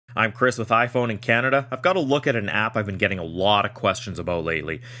I'm Chris with iPhone in Canada. I've got a look at an app I've been getting a lot of questions about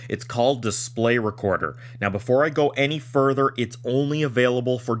lately. It's called Display Recorder. Now, before I go any further, it's only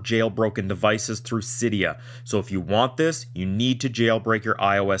available for jailbroken devices through Cydia. So if you want this, you need to jailbreak your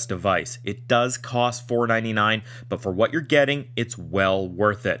iOS device. It does cost $4.99, but for what you're getting, it's well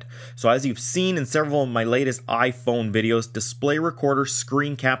worth it. So as you've seen in several of my latest iPhone videos, Display Recorder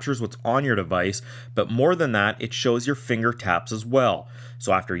screen captures what's on your device, but more than that, it shows your finger taps as well.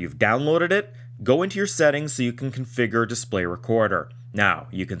 So after you've downloaded it, go into your settings so you can configure Display Recorder. Now,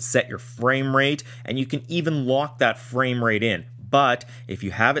 you can set your frame rate and you can even lock that frame rate in. But if you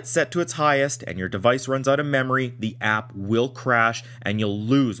have it set to its highest and your device runs out of memory, the app will crash and you'll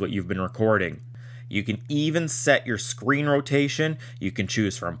lose what you've been recording. You can even set your screen rotation. You can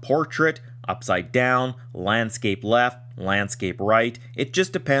choose from portrait, upside down, landscape left, landscape right. It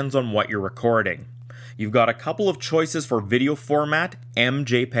just depends on what you're recording. You've got a couple of choices for video format,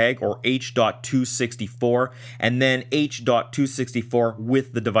 MJPEG or H.264, and then H.264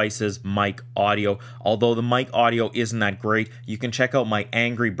 with the device's mic audio. Although the mic audio isn't that great, you can check out my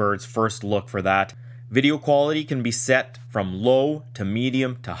Angry Birds first look for that. Video quality can be set from low to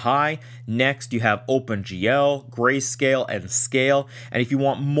medium to high. Next, you have OpenGL, grayscale, and scale. And if you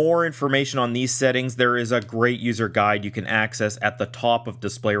want more information on these settings, there is a great user guide you can access at the top of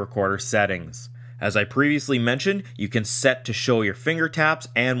Display Recorder settings. As I previously mentioned, you can set to show your finger taps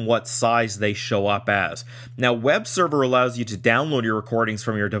and what size they show up as. Now, Web Server allows you to download your recordings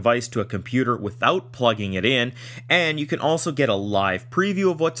from your device to a computer without plugging it in, and you can also get a live preview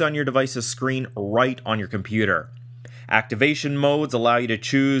of what's on your device's screen right on your computer. Activation modes allow you to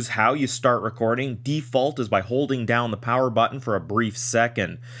choose how you start recording. Default is by holding down the power button for a brief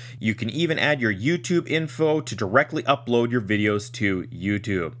second. You can even add your YouTube info to directly upload your videos to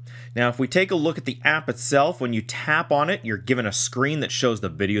YouTube. Now, if we take a look at the app itself, when you tap on it, you're given a screen that shows the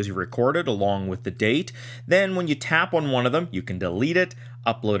videos you recorded along with the date. Then when you tap on one of them, you can delete it,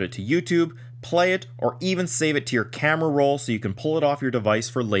 upload it to YouTube, play it, or even save it to your camera roll so you can pull it off your device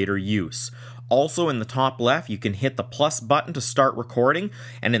for later use. Also, in the top left, you can hit the plus button to start recording,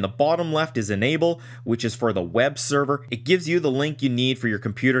 and in the bottom left is Enable, which is for the web server. It gives you the link you need for your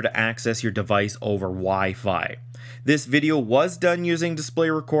computer to access your device over Wi-Fi. This video was done using Display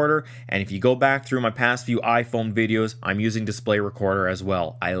Recorder, and if you go back through my past few iPhone videos, I'm using Display Recorder as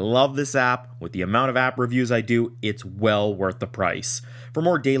well. I love this app. With the amount of app reviews I do, it's well worth the price. For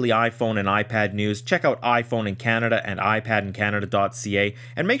more daily iPhone and iPad news, check out iPhone in Canada and iPadinCanada.ca,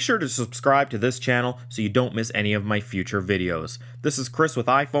 and make sure to subscribe to this channel so you don't miss any of my future videos. This is Chris with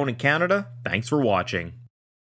iPhone in Canada. Thanks for watching.